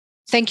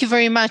Thank you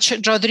very much,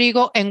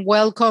 Rodrigo, and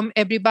welcome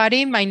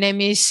everybody. My name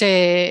is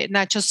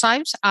Nacho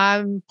Sainz.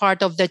 I'm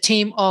part of the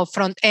team of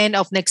front end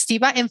of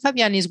Nextiva, and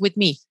Fabián is with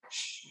me.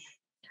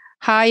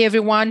 Hi,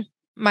 everyone.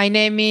 My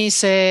name is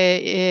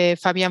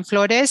Fabián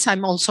Flores.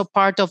 I'm also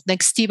part of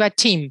Nextiva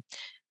team.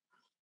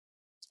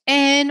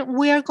 And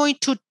we are going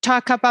to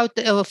talk about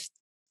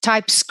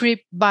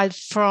TypeScript, but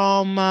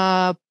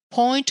from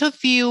point of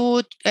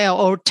view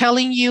or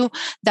telling you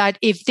that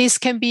if this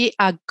can be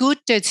a good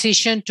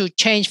decision to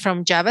change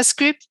from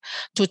JavaScript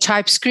to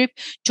TypeScript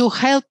to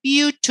help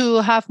you to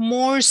have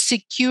more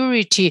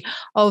security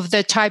of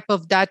the type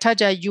of data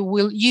that you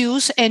will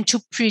use and to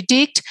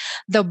predict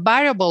the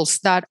variables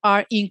that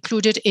are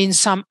included in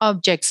some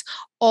objects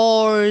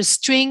or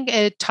string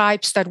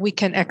types that we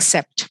can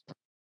accept.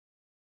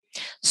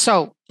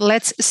 So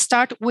let's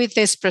start with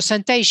this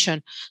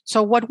presentation.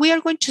 So what we are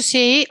going to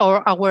see,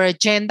 or our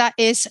agenda,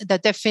 is the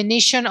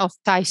definition of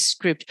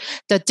TypeScript,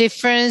 the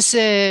difference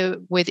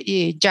with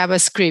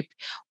JavaScript.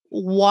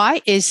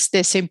 Why is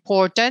this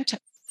important?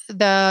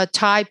 The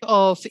type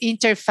of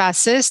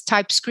interfaces,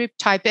 TypeScript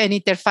type and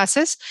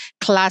interfaces,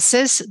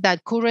 classes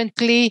that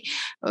currently,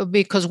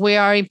 because we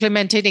are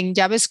implemented in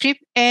JavaScript,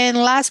 and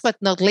last but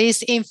not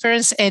least,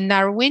 inference and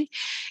narrowing,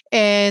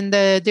 and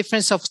the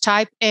difference of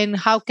type and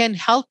how can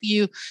help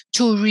you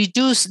to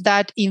reduce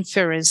that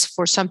inference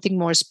for something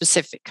more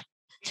specific.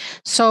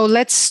 So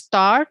let's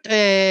start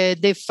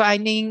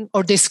defining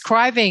or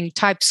describing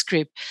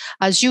TypeScript.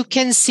 As you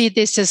can see,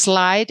 this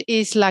slide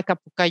is like a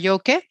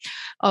pukayoke.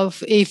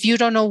 If you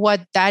don't know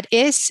what that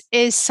is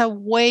a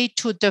way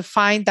to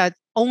define that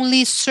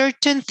only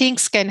certain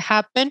things can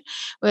happen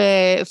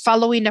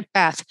following a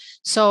path.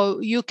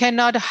 So you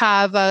cannot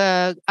have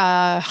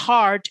a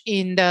heart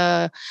in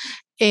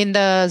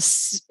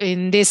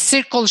this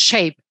circle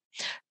shape.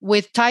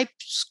 With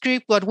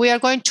TypeScript, what we are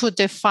going to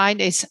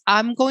define is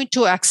I'm going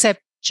to accept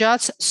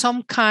just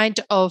some kind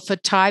of a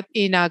type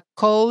in a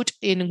code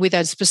with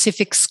a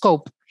specific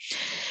scope.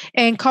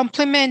 And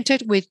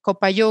complemented with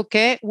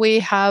Copayoke, we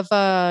have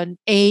an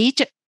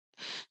aid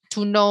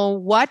to know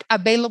what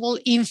available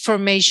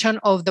information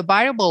of the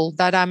variable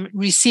that I'm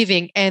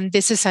receiving. And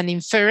this is an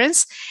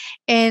inference.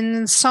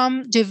 And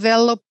some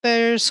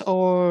developers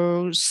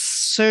or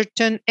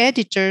certain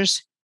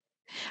editors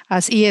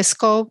as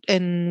ESCode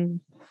and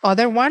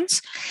other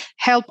ones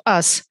help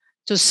us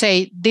to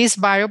say this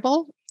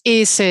variable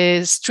is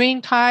a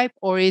string type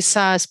or is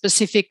a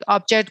specific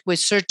object with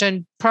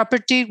certain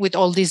property with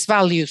all these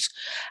values.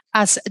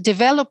 As a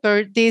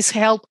developer, this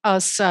helps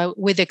us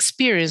with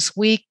experience.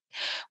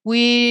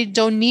 We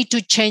don't need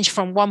to change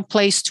from one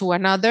place to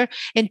another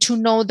and to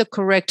know the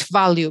correct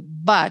value,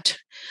 but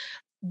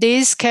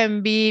this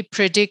can be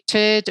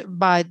predicted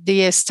by the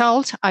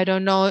Gestalt. I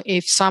don't know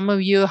if some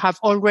of you have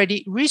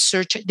already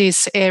researched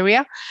this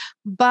area,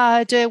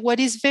 but what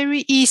is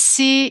very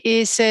easy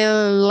is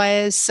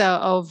less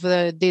of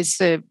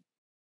this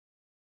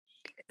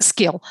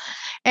skill.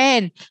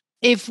 And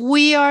if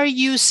we are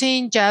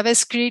using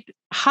JavaScript,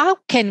 how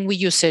can we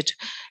use it?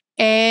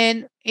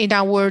 And in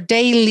our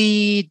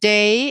daily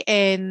day,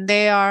 and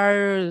there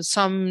are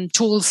some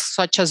tools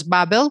such as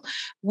Babel,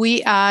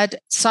 we add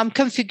some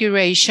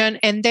configuration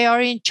and they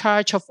are in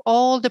charge of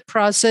all the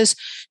process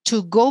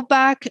to go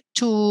back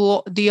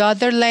to the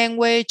other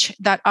language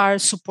that are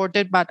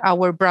supported by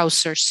our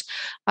browsers.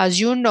 As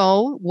you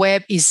know,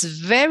 web is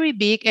very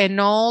big and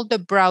all the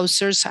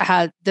browsers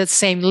have the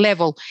same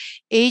level.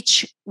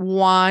 Each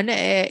one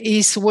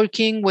is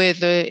working with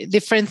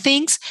different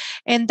things,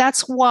 and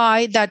that's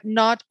why that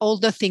not all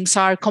the things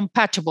are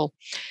compatible.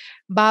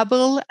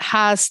 Babel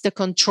has the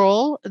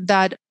control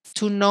that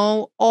to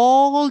know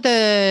all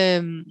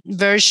the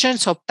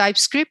versions of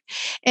TypeScript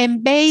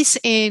and based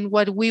in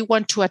what we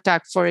want to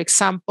attack. For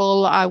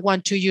example, I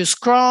want to use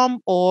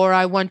Chrome or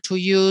I want to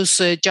use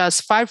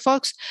just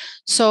Firefox.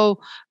 So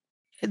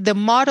the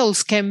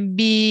models can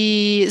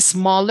be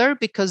smaller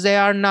because they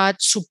are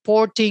not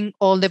supporting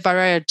all the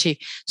variety.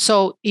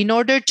 So in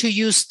order to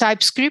use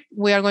TypeScript,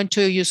 we are going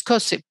to use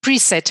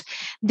preset.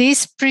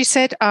 These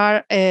preset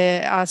are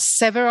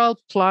several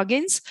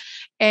plugins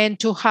and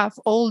to have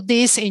all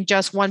this in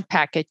just one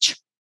package.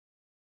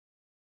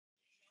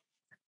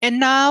 And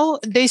now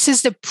this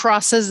is the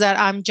process that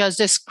I'm just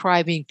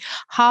describing.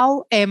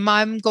 How am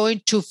I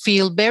going to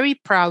feel very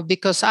proud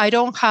because I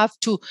don't have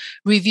to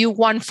review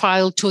one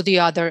file to the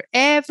other.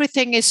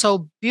 Everything is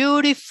so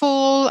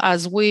beautiful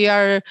as we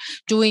are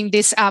doing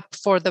this app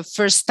for the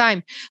first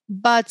time.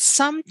 But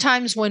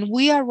sometimes when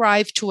we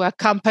arrive to a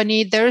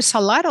company, there's a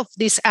lot of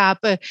this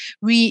app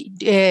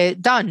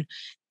done.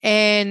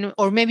 And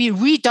or maybe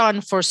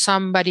redone for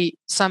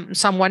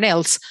someone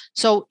else.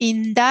 So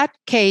in that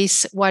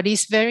case, what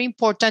is very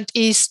important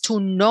is to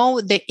know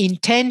the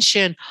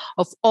intention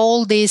of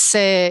all this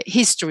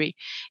history.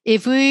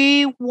 If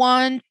we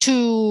want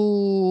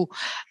to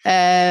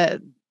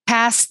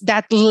pass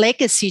that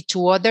legacy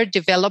to other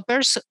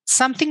developers,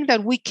 something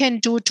that we can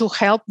do to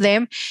help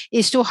them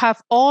is to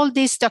have all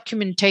this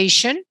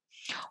documentation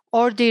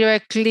or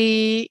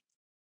directly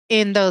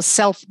in the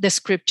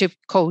self-descriptive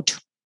code.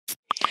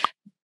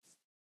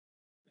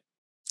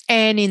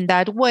 And in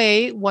that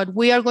way, what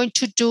we are going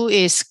to do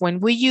is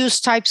when we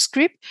use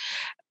TypeScript,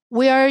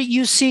 we are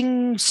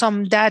using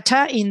some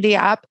data in the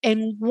app,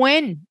 and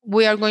when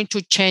we are going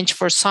to change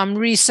for some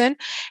reason,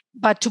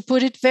 but to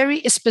put it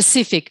very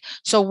specific.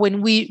 So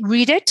when we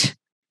read it,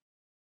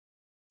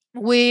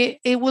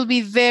 it will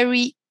be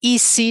very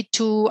easy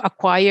to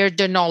acquire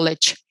the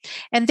knowledge.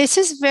 And this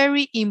is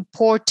very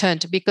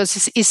important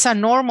because it's a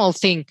normal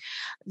thing.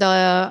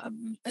 The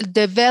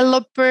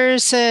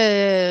developers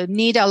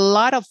need a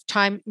lot of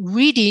time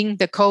reading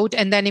the code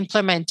and then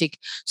implementing.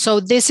 So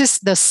this is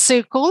the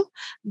circle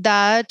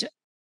that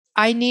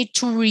I need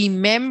to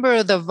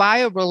remember the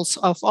variables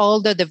of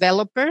all the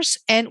developers,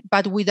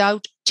 but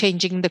without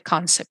changing the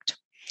concept.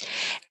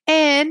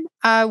 And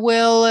I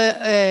will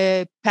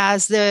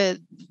pass the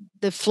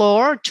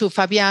floor to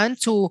Fabián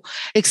to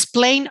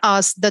explain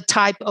us the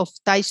type of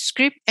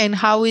TypeScript and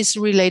how it's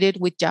related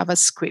with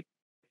JavaScript.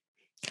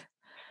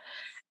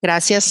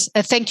 Gracias.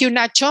 Thank you,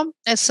 Nacho.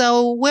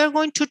 So we're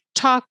going to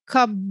talk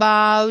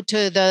about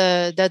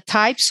the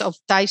types of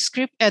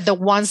TypeScript, the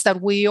ones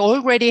that we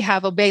already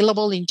have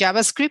available in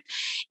JavaScript.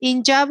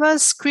 In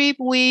JavaScript,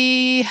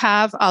 we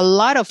have a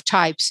lot of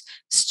types: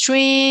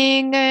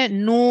 string,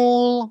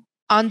 null,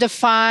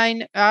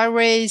 undefined,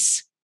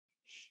 arrays,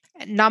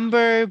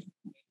 number,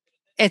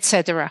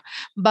 etc.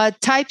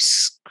 But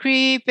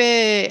TypeScript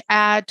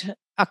add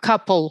a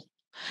couple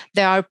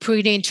that are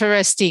pretty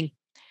interesting.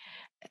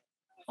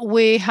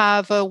 We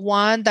have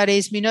one that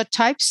is minute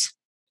types.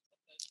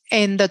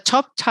 In the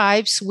top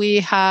types, we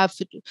have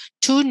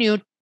two new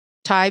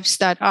types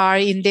that are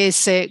in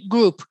this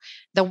group.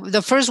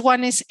 The first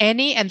one is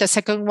any, and the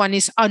second one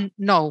is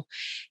no.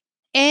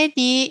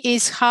 Any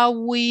is how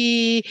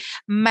we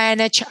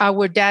manage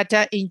our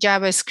data in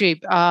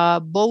JavaScript.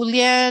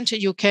 Boolean,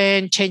 you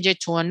can change it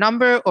to a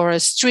number or a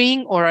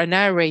string or an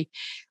array.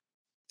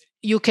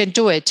 You can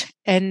do it.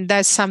 And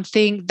that's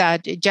something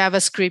that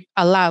JavaScript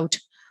allowed.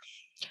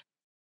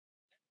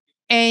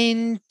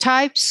 And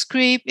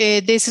TypeScript,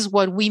 this is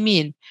what we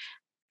mean.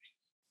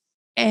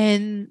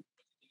 And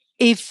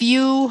if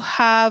you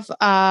have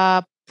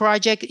a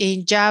project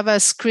in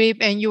JavaScript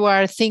and you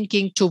are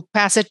thinking to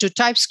pass it to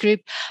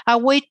TypeScript, a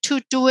way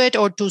to do it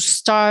or to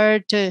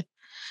start to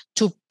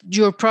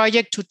your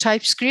project to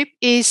TypeScript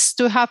is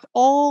to have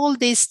all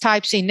these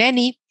types in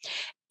any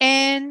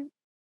and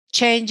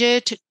change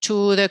it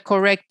to the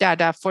correct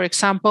data. For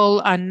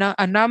example, a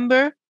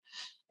number,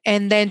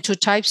 and then to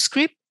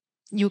TypeScript,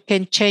 you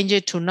can change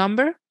it to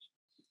number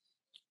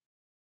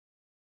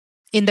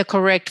in the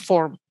correct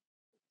form.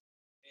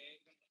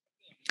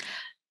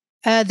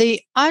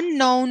 The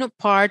unknown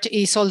part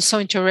is also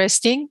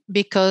interesting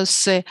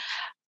because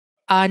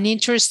an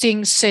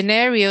interesting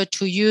scenario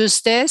to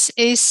use this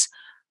is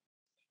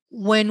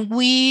when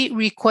we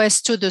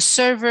request to the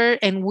server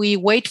and we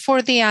wait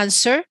for the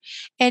answer,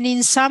 and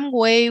in some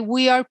way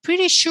we are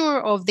pretty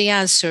sure of the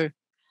answer.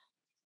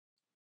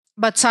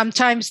 But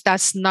sometimes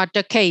that's not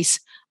the case.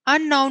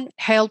 Unknown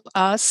help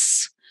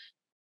us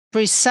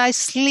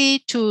precisely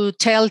to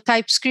tell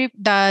TypeScript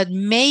that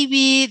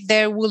maybe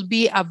there will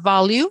be a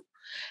value.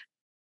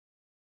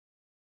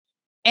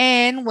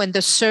 And when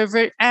the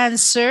server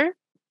answer,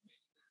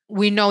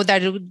 we know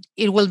that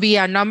it will be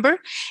a number.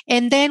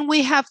 And then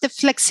we have the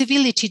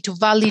flexibility to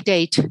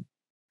validate.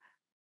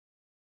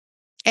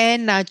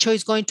 And Nacho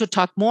is going to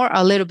talk more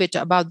a little bit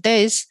about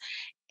this.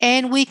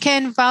 And we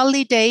can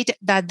validate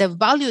that the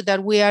value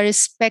that we are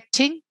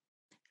expecting,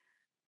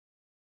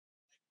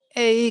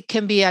 it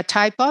can be a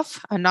type of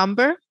a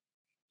number.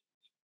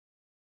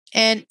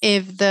 And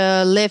if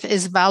the left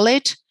is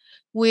valid,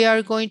 we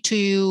are going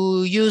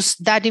to use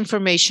that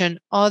information.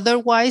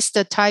 Otherwise,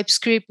 the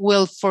TypeScript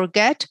will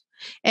forget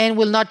and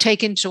will not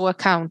take into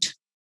account.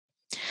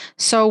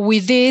 So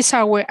with this,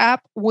 our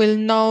app will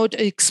not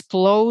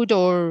explode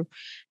or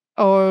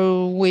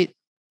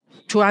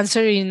to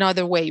answer in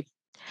another way.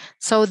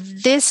 So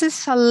this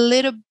is a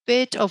little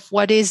bit of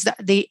what is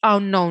the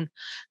unknown.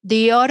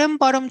 The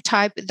bottom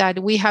type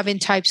that we have in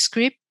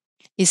TypeScript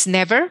is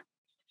never.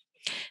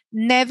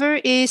 Never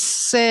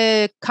is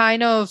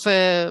kind of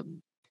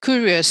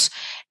curious.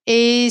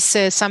 Is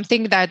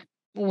something that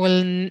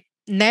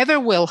never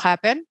will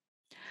happen.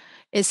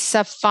 It's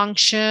a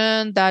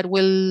function that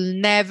will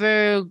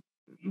never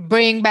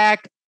bring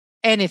back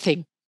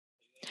anything.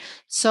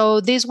 So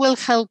this will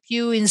help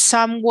you in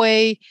some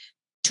way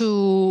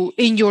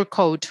in your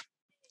code.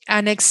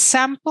 An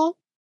example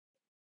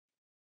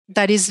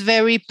that is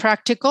very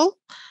practical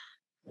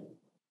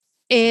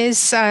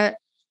is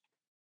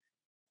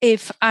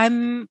if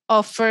I'm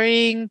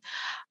offering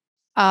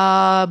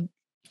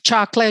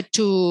chocolate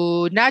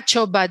to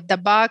Nacho, but the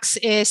box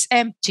is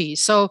empty.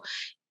 So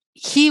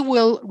he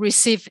will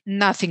receive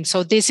nothing.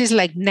 So this is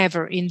like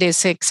never in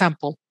this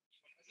example.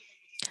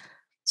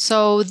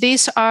 So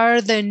these are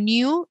the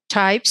new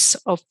types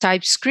of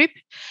TypeScript,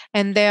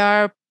 and they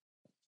are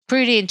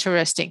pretty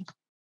interesting.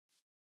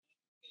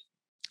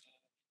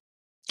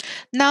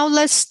 Now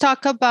let's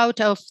talk about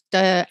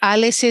the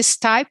aliases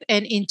type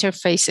and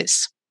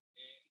interfaces.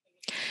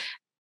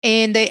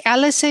 In the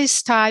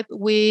aliases type,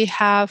 we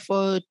have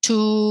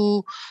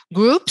two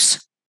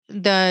groups,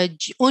 the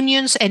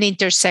unions and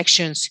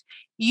intersections.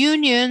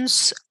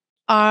 Unions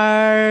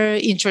are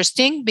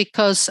interesting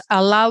because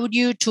allow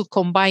you to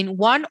combine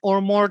one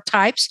or more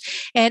types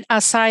and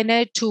assign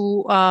it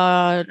to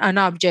an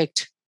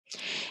object.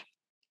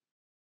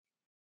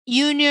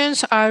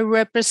 Unions are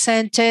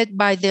represented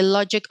by the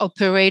logic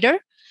operator,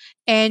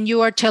 and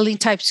you are telling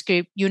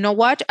TypeScript, you know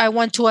what, I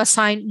want to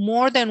assign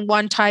more than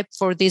one type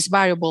for this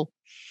variable.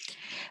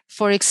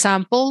 For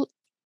example,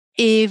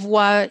 if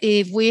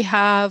we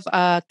have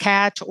a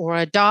cat or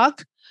a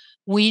dog,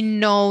 we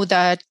know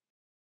that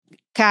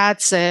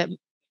cats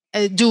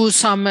do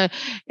some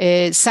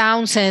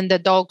sounds and the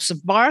dogs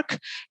bark,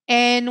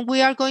 and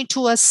we are going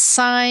to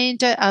assign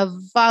a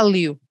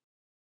value,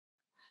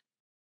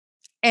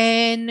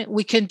 and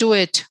we can do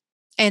it,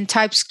 and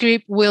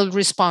TypeScript will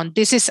respond.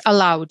 This is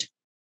allowed.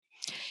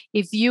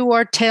 If you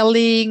are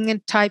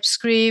telling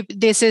TypeScript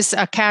this is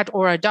a cat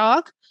or a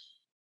dog,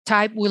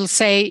 type will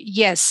say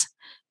yes.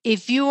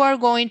 If you are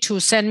going to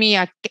send me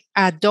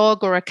a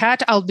dog or a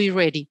cat, I'll be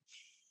ready.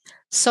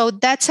 So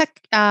that's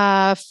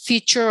a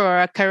feature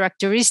or a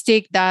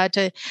characteristic that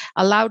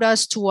allowed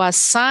us to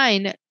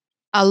assign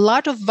a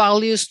lot of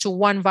values to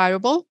one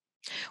variable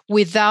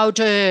without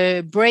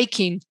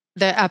breaking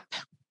the app.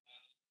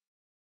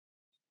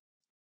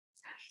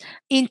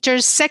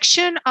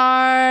 Intersection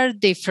are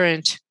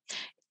different,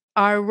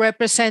 are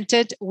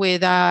represented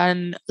with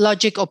a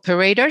logic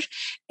operator.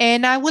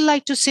 And I would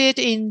like to see it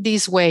in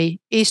this way,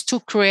 is to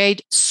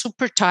create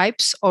super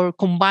types or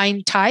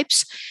combined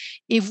types.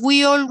 If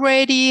we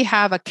already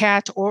have a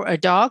cat or a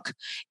dog,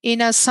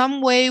 in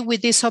some way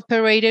with this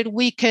operator,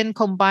 we can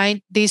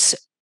combine these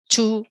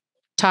two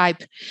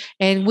type,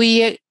 and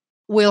we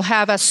will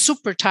have a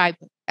super type,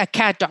 a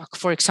cat dog,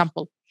 for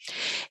example.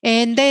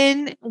 And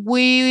then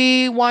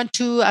we want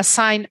to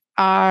assign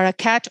a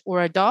cat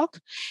or a dog,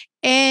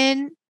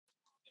 and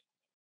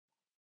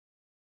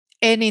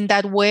in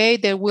that way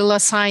they will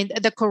assign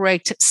the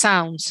correct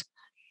sounds.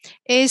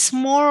 It's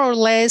more or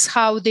less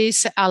how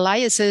these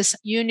aliases,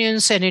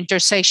 unions, and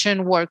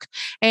intersection work.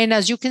 And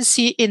as you can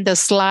see in the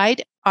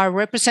slide, are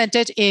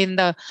represented in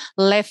the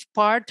left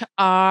part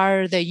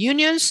are the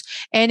unions,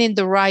 and in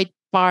the right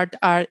part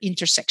are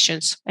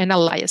intersections and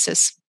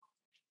aliases.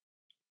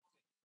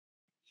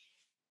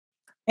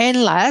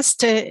 And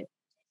last,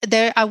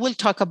 there I will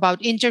talk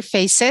about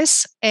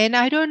interfaces. And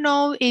I don't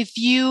know if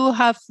you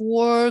have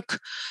worked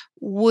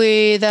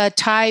with a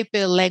type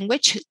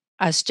language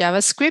as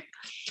JavaScript.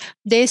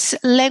 These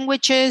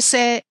languages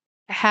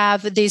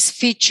have this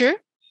feature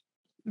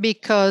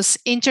because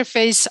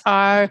interfaces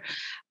are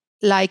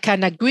like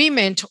an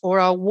agreement or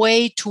a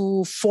way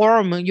to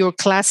form your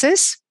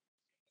classes.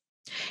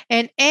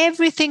 And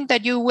everything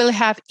that you will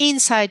have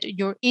inside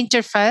your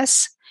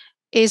interface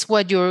is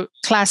what your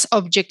class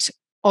objects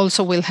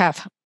also will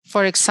have.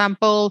 For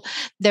example,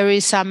 there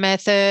is a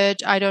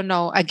method, I don't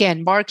know,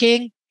 again,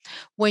 barking.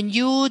 When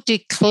you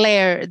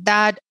declare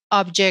that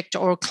object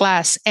or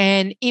class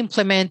and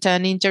implement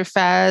an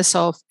interface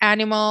of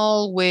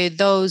animal with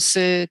those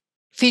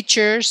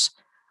features,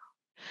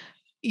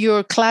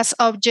 your class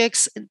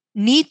objects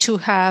need to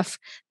have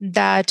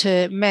that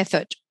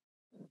method.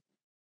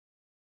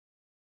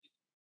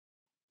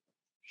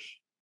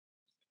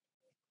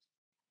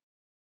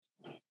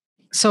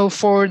 So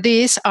for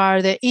these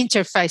are the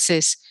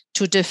interfaces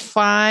to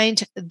define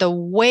the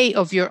way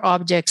of your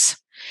objects.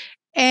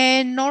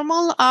 And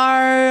normal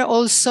are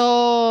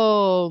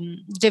also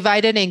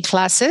divided in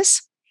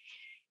classes,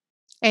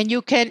 and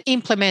you can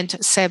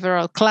implement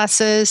several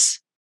classes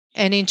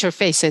and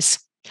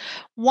interfaces.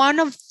 One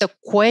of the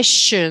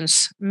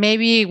questions,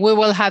 maybe we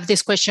will have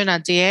this question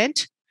at the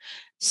end.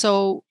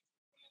 So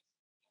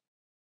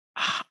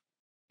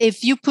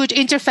if you put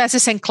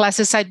interfaces and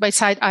classes side by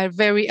side are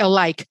very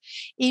alike,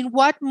 in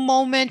what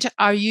moment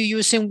are you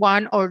using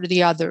one or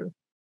the other?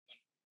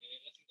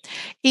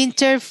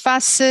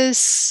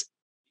 Interfaces,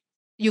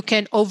 you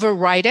can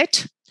override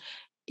it.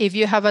 If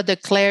you have a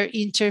declare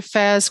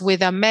interface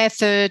with a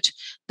method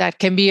that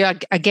can be,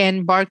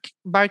 again,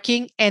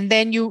 barking, and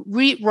then you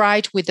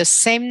rewrite with the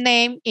same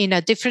name in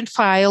a different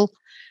file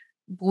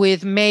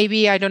with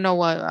maybe, I don't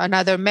know,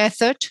 another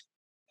method,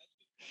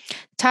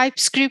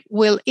 TypeScript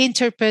will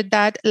interpret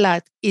that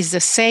is the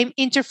same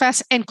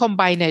interface and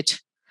combine it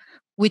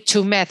with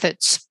two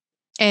methods.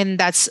 And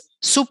that's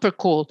super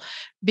cool,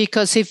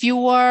 because if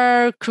you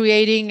are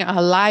creating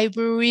a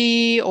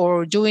library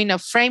or doing a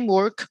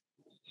framework,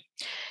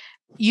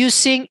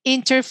 using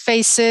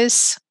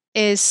interfaces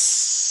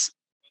is,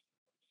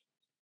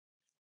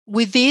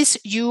 with this,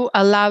 you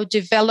allow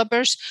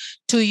developers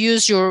to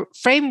use your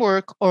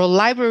framework or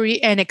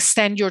library and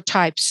extend your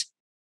types,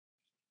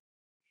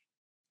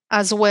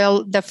 as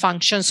well the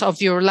functions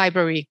of your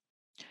library.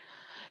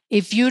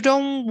 If you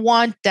don't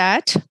want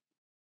that,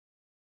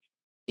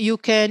 you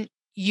can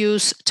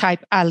use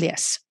type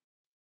alias.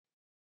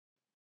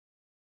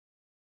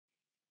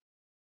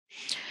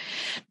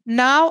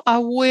 Now I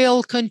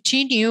will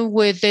continue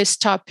with this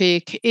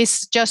topic.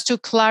 It's just to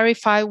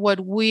clarify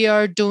what we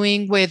are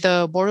doing with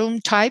the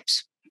bottom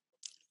types.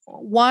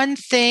 One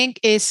thing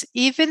is,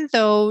 even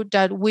though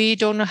that we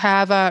don't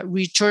have a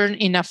return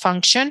in a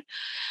function,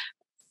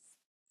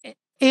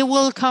 it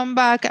will come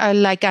back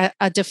like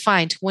a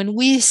defined. When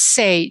we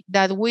say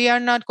that we are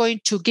not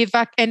going to give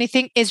back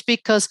anything, is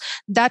because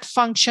that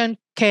function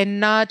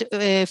cannot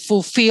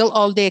fulfill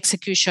all the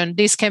execution.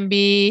 This can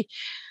be,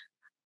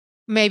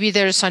 maybe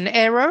there's an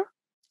error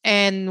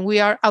and we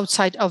are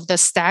outside of the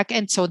stack,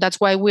 and so that's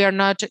why we are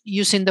not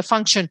using the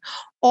function.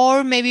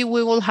 Or maybe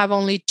we will have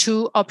only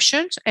two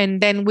options,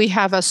 and then we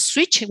have a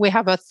switch, we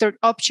have a third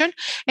option,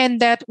 and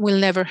that will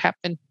never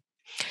happen.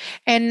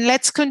 And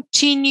let's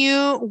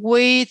continue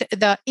with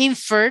the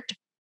invert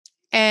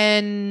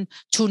and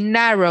to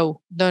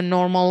narrow the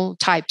normal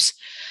types.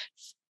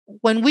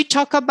 When we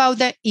talk about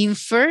the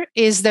invert,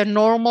 is the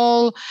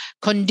normal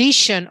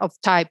condition of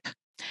type.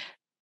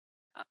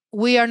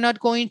 We are not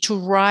going to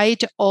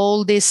write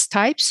all these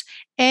types.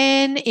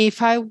 And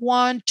if I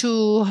want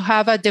to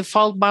have a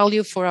default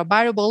value for a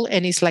variable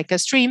and it's like a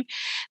string,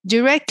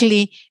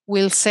 directly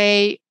we'll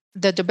say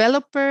the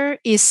developer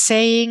is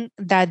saying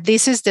that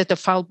this is the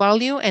default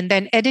value, and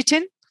then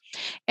editing,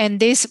 and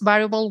this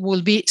variable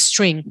will be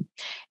string.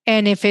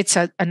 And if it's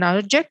an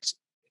object,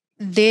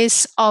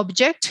 this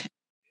object,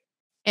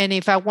 and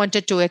if I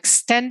wanted to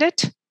extend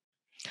it,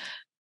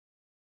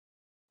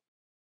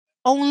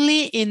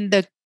 only in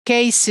the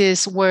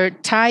cases where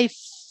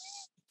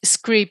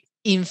Typescript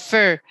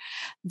infer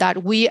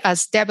that we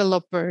as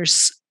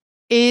developers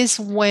is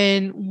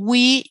when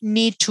we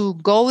need to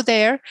go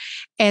there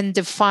and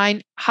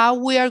define how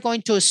we are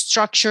going to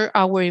structure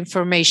our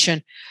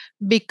information.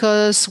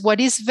 Because what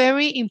is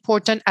very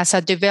important as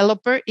a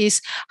developer is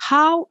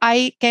how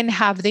I can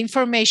have the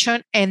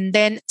information and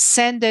then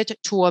send it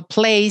to a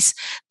place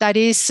that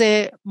is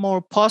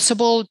more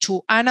possible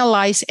to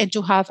analyze and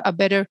to have a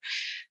better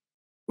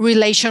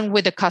relation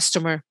with the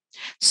customer.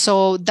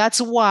 So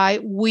that's why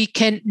we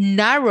can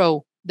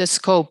narrow the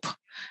scope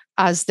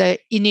as the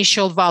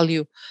initial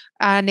value.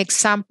 An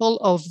example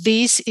of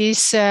this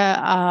is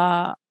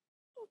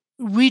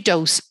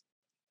Redux.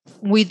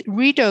 With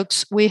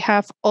Redux, we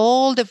have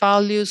all the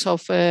values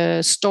of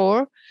a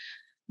store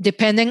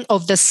depending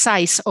of the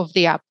size of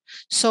the app.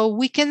 So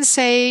we can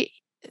say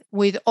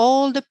with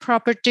all the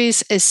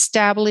properties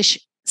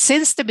established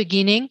since the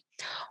beginning,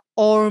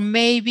 or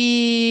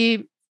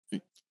maybe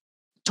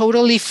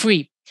totally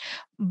free.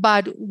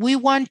 But we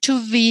want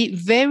to be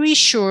very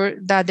sure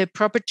that the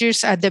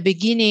properties at the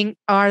beginning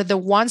are the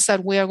ones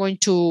that we are going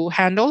to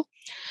handle.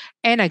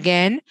 And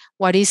again,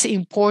 what is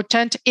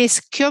important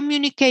is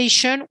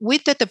communication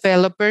with the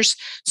developers,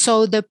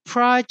 so the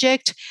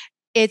project,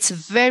 it's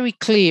very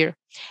clear.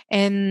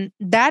 And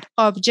that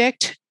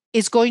object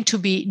is going to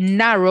be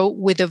narrow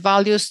with the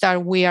values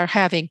that we are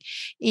having.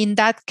 In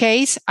that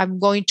case, I'm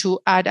going to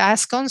add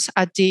ascons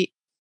at the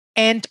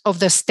end of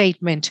the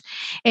statement.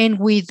 And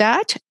with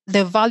that,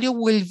 the value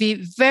will be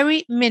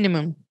very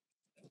minimum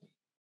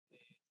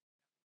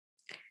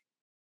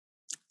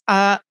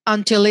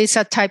until it's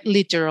a type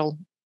literal.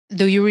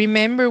 Do you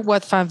remember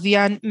what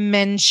Fabián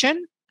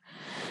mentioned?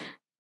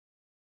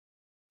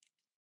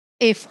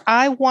 If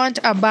I want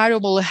a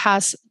variable that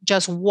has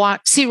just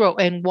 0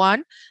 and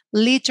 1,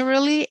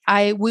 literally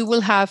we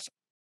will have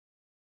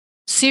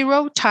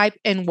 0, type,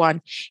 and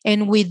 1.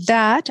 And with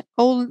that,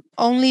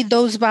 only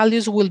those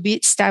values will be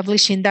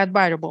established in that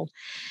variable.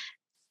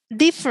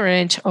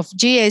 Different of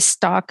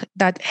JSTalk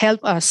that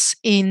help us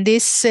in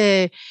this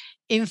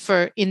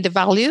infer in the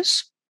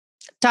values,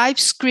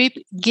 Typescript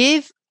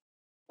give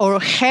or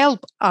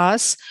help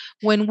us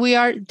when we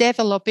are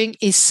developing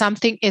if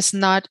something is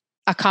not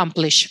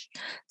accomplished.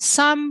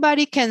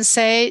 Somebody can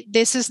say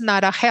this is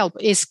not a help,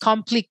 it's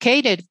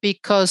complicated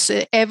because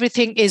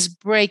everything is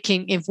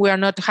breaking if we are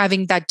not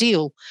having that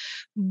deal.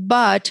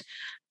 But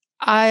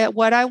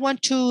what I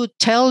want to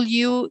tell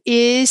you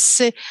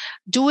is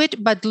do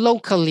it, but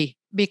locally.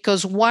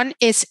 Because one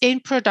is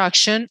in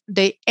production,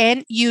 the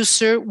end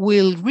user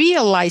will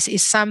realize if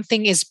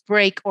something is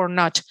break or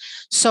not.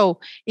 So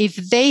if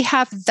they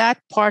have that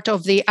part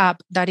of the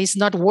app that is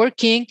not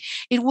working,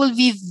 it will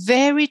be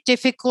very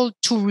difficult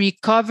to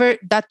recover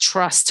that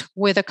trust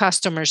with the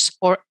customers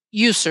or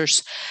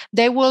users.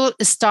 They will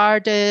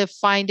start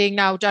finding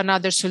out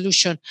another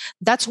solution.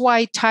 That's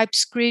why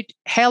Typescript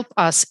help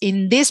us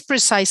in this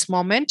precise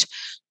moment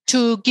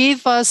to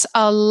give us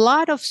a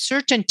lot of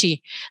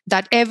certainty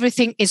that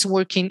everything is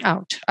working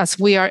out as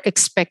we are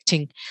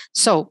expecting.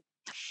 So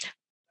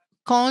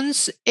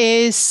cons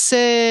is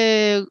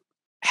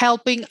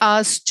helping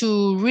us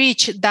to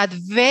reach that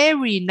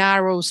very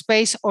narrow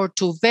space or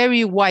to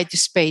very wide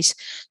space.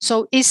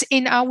 So it's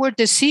in our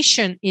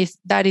decision if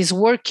that is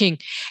working,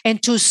 and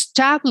to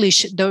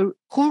establish the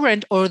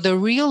current or the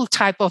real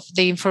type of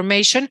the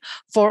information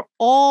for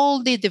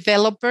all the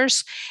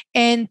developers,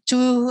 and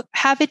to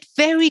have it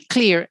very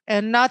clear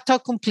and not too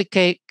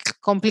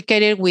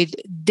complicated with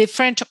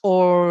different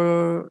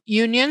or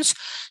unions.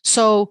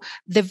 So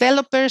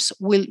developers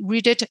will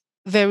read it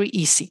very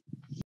easy.